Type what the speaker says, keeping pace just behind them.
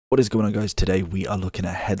What is going on, guys? Today we are looking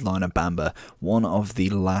at headliner Bamba, one of the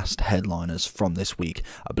last headliners from this week.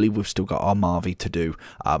 I believe we've still got our Marvi to do.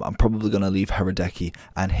 I'm probably going to leave Herodeki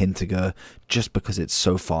and Hintiger just because it's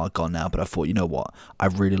so far gone now, but I thought, you know what, I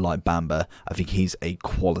really like Bamba. I think he's a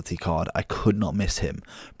quality card. I could not miss him.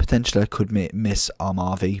 Potentially I could miss our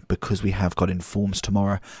Marvi because we have got Informs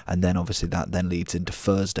tomorrow, and then obviously that then leads into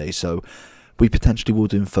Thursday, so we potentially will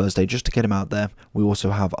do him Thursday just to get him out there. We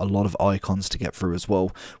also have a lot of icons to get through as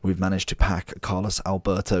well. We've managed to pack Carlos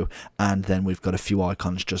Alberto, and then we've got a few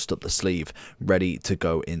icons just up the sleeve ready to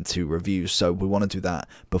go into reviews. So we want to do that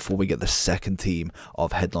before we get the second team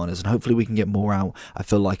of headliners, and hopefully we can get more out. I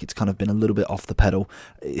feel like it's kind of been a little bit off the pedal,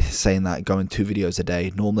 saying that, going 2 videos a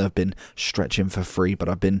day. Normally I've been stretching for 3, but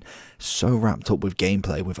I've been so wrapped up with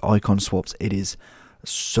gameplay, with icon swaps. It is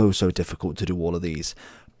so difficult to do all of these.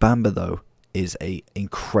 Bamba, though, is a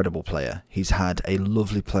incredible player. He's had a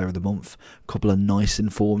lovely player of the month, a couple of nice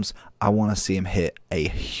informs. I want to see him hit a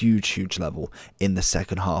huge level in the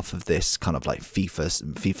second half of this kind of like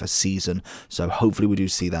FIFA season, so hopefully we do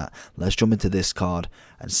see that. Let's jump into this card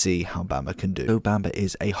and see how Bamba can do. So Bamba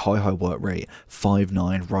is a high work rate,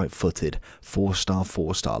 5'9", right footed,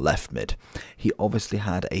 4-star left mid. He obviously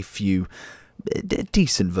had a few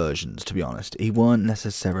decent versions, to be honest. He weren't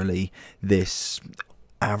necessarily this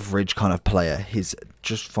average kind of player. He's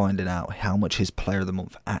just finding out how much his player of the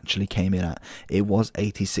month actually came in at. It was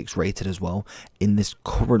 86 rated as well. In this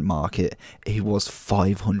current market, he was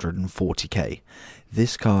 540k.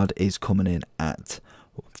 This card is coming in at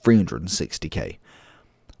 360k.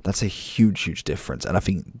 That's a huge difference, and I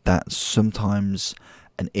think that's sometimes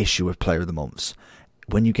an issue with player of the months.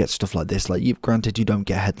 When you get stuff like this, like, granted you don't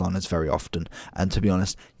get headliners very often, and to be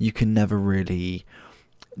honest, you can never really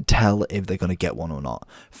tell if they're going to get one or not.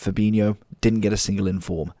 Fabinho didn't get a single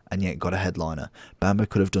inform and yet got a headliner. Bamba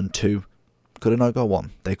could have done 2, could have not got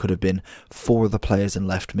 1. They could have been 4 of the players in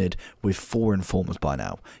left mid with 4 informers by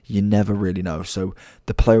now. You never really know. So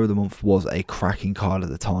the player of the month was a cracking card at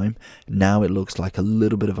the time. Now it looks like a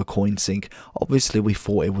little bit of a coin sink. Obviously we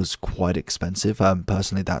thought it was quite expensive.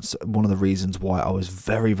 Personally, that's one of the reasons why I was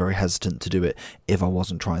very hesitant to do it if I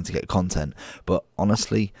wasn't trying to get content. But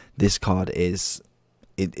honestly, this card is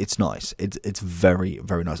it's nice. It's very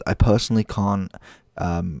nice. I personally can't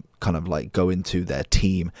kind of like go into their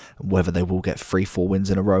team whether they will get 3-4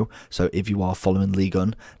 wins in a row. So if you are following League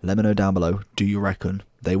On, let me know down below. Do you reckon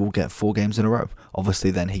they will get 4 games in a row?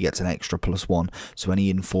 Obviously then he gets an extra +1, so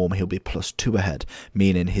any inform he'll be +2 ahead,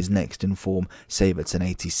 meaning his next inform, say if it's an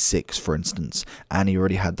 86 for instance, and he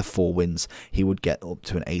already had the 4 wins, he would get up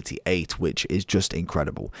to an 88, which is just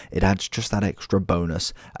incredible. It adds just that extra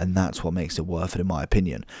bonus, and that's what makes it worth it in my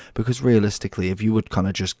opinion, because realistically if you would kind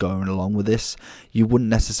of just going along with this, you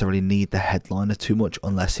wouldn't necessarily need the headliner too much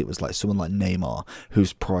unless it was like someone like Neymar,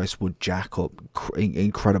 whose price would jack up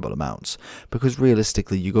incredible amounts, because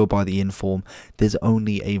realistically you go by the inform, there's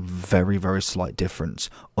only a very slight difference,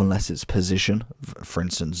 unless it's position, for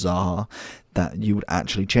instance Zaha, that you would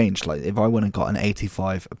actually change. Like if I went and got an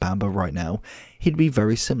 85 Bamba right now, he'd be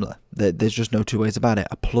very similar. There's just no two ways about it.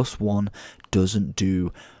 A +1 doesn't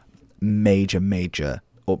do major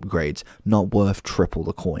upgrades, not worth triple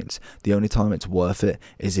the coins. The only time it's worth it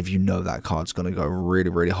is if you know that card's going to go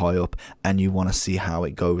really high up and you want to see how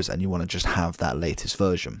it goes and you want to just have that latest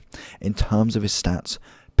version. In terms of his stats,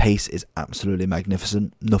 pace is absolutely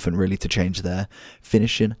magnificent, nothing really to change there.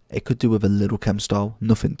 Finishing, it could do with a little chem style,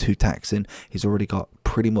 nothing too taxing. He's already got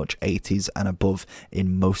pretty much 80s and above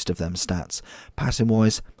in most of them stats. Passing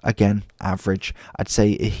wise, again, average. I'd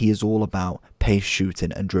say he is all about pace,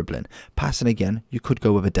 shooting and dribbling. Passing, again, you could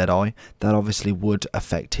go with a dead eye. That obviously would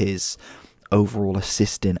affect his overall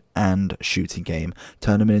assisting and shooting game,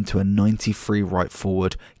 turn him into a 93 right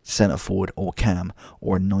forward, centre forward or cam,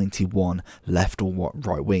 or a 91 left or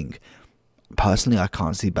right wing. Personally, I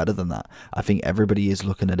can't see better than that. I think everybody is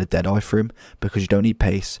looking at a dead eye for him because you don't need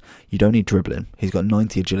pace, you don't need dribbling. He's got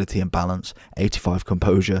 90 agility and balance, 85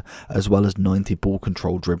 composure, as well as 90 ball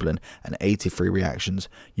control dribbling and 83 reactions.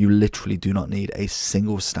 You literally do not need a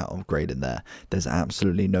single stat upgrade in there. There's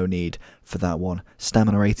absolutely no need for that one.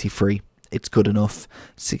 Stamina 83. It's good enough.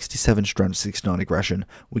 67 strength, 69 aggression.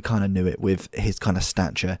 We kind of knew it with his kind of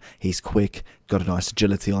stature. He's quick, got a nice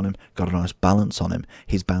agility on him, got a nice balance on him.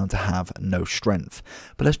 He's bound to have no strength.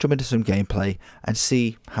 But let's jump into some gameplay and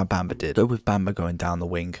see how Bamba did. So with Bamba going down the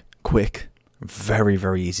wing, quick,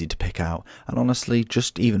 very easy to pick out. And honestly,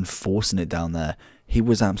 just even forcing it down there, he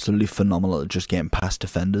was absolutely phenomenal at just getting past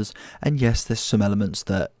defenders. And yes, there's some elements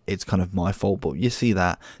that it's kind of my fault, but you see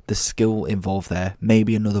that the skill involved there,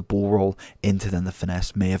 maybe another ball roll into then the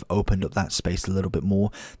finesse may have opened up that space a little bit more.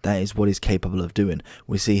 That is what he's capable of doing.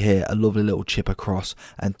 We see here a lovely little chip across,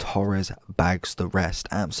 and Torres bags the rest.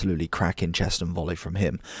 Absolutely cracking chest and volley from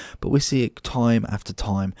him. But we see it time after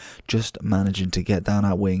time, just managing to get down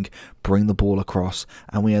our wing, bring the ball across,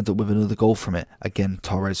 and we end up with another goal from it. Again,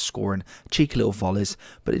 Torres scoring cheeky little volleys,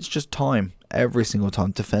 but it's just time. Every single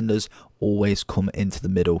time, defenders always come into the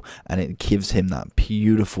middle, and it gives him that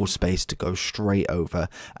beautiful space to go straight over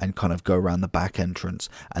and kind of go around the back entrance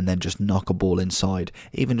and then just knock a ball inside,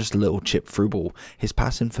 even just a little chip through ball. His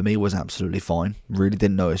passing for me was absolutely fine. Really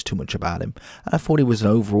didn't notice too much about him, and I thought he was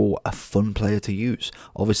overall a fun player to use.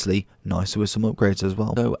 Obviously nicer with some upgrades as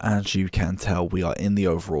well. So as you can tell, we are in the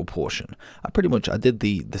overall portion. I did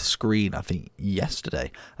the screen I think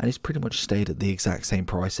yesterday, and he's pretty much stayed at the exact same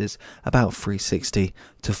prices, about 360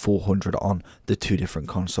 to 400 on the two different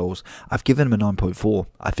consoles. I've given him a 9.4.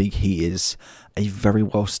 I think he is a very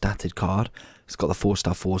well statted card. He's got the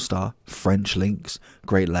 4-star, French links,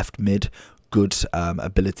 great left mid, good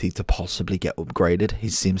ability to possibly get upgraded. He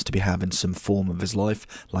seems to be having some form of his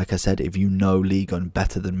life. Like I said, if you know Ligue 1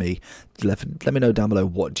 better than me, let me know down below,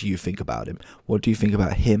 what do you think about him? What do you think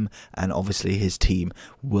about him and obviously his team?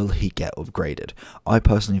 Will he get upgraded? I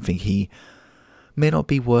personally think he may not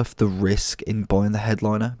be worth the risk in buying the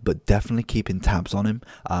headliner, but definitely keeping tabs on him.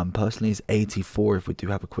 Personally, his 84, if we do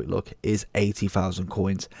have a quick look, is 80,000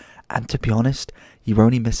 coins. And to be honest, you're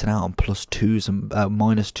only missing out on +2s and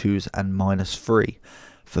 -2s and -3.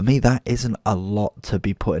 For me, that isn't a lot to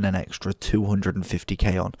be putting an extra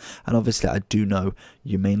 250k on. And obviously, I do know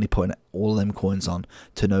you're mainly putting all them coins on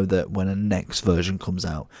to know that when a next version comes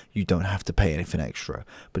out, you don't have to pay anything extra.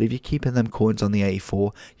 But if you're keeping them coins on the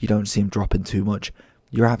 84, you don't see them dropping too much.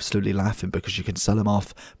 You're absolutely laughing, because you can sell them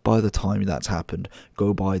off by the time that's happened,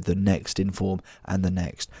 go buy the next inform and the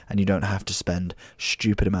next, and you don't have to spend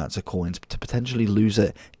stupid amounts of coins to potentially lose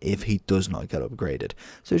it if he does not get upgraded.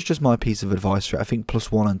 So it's just my piece of advice for it. I think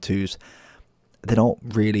 +1 and 2s, they're not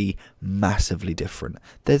really massively different.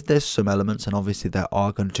 There's some elements, and obviously there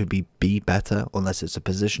are going to be better unless it's a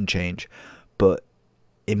position change, but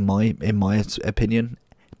in my opinion,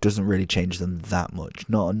 doesn't really change them that much.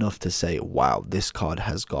 Not enough to say, wow, this card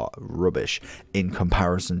has got rubbish in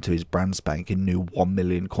comparison to his brand spanking new 1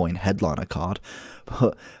 million coin headliner card.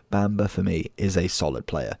 But Bamba for me is a solid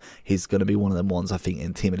player. He's going to be one of them ones I think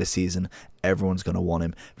in team of the season, everyone's going to want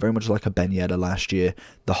him. Very much like a Ben Yedder last year.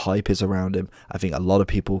 The hype is around him. I think a lot of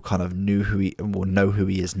people kind of know who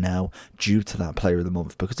he is now due to that player of the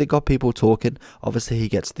month, because it got people talking. Obviously he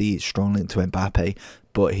gets the strong link to Mbappe,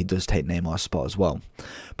 but he does take Neymar's spot as well.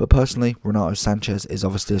 But personally, Renato Sanchez is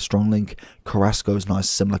obviously a strong link. Carrasco's nice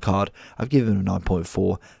similar card. I've given him a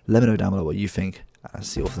 9.4. Let me know down below what you think, and I'll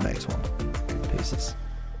see you all for the next one. Peace.